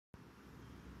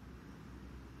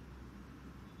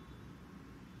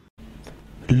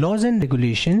Laws and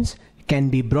regulations can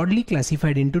be broadly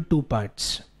classified into two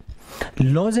parts.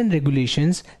 Laws and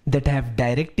regulations that have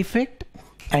direct effect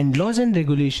and laws and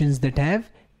regulations that have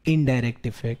indirect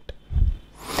effect.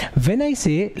 When I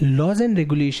say laws and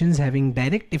regulations having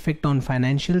direct effect on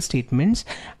financial statements,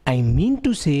 I mean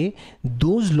to say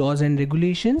those laws and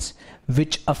regulations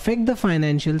which affect the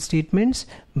financial statements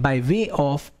by way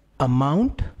of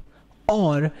amount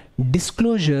or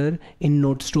disclosure in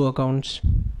notes to accounts.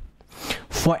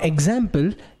 For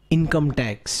example, income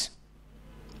tax.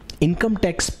 Income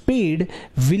tax paid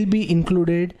will be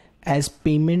included as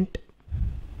payment,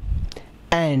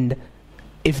 and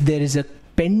if there is a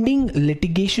pending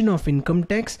litigation of income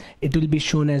tax, it will be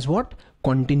shown as what?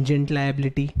 Contingent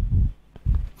liability.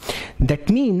 That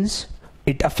means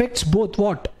it affects both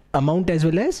what? Amount as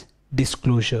well as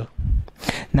disclosure.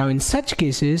 Now in such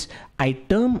cases, I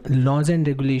term laws and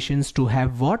regulations to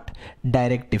have what?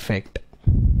 Direct effect.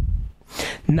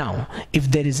 Now,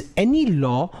 if there is any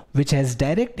law which has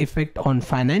direct effect on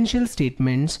financial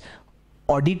statements,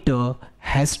 auditor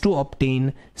has to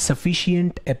obtain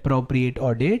sufficient appropriate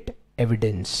audit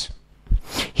evidence.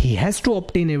 He has to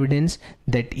obtain evidence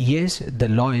that yes, the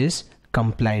law is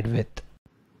complied with.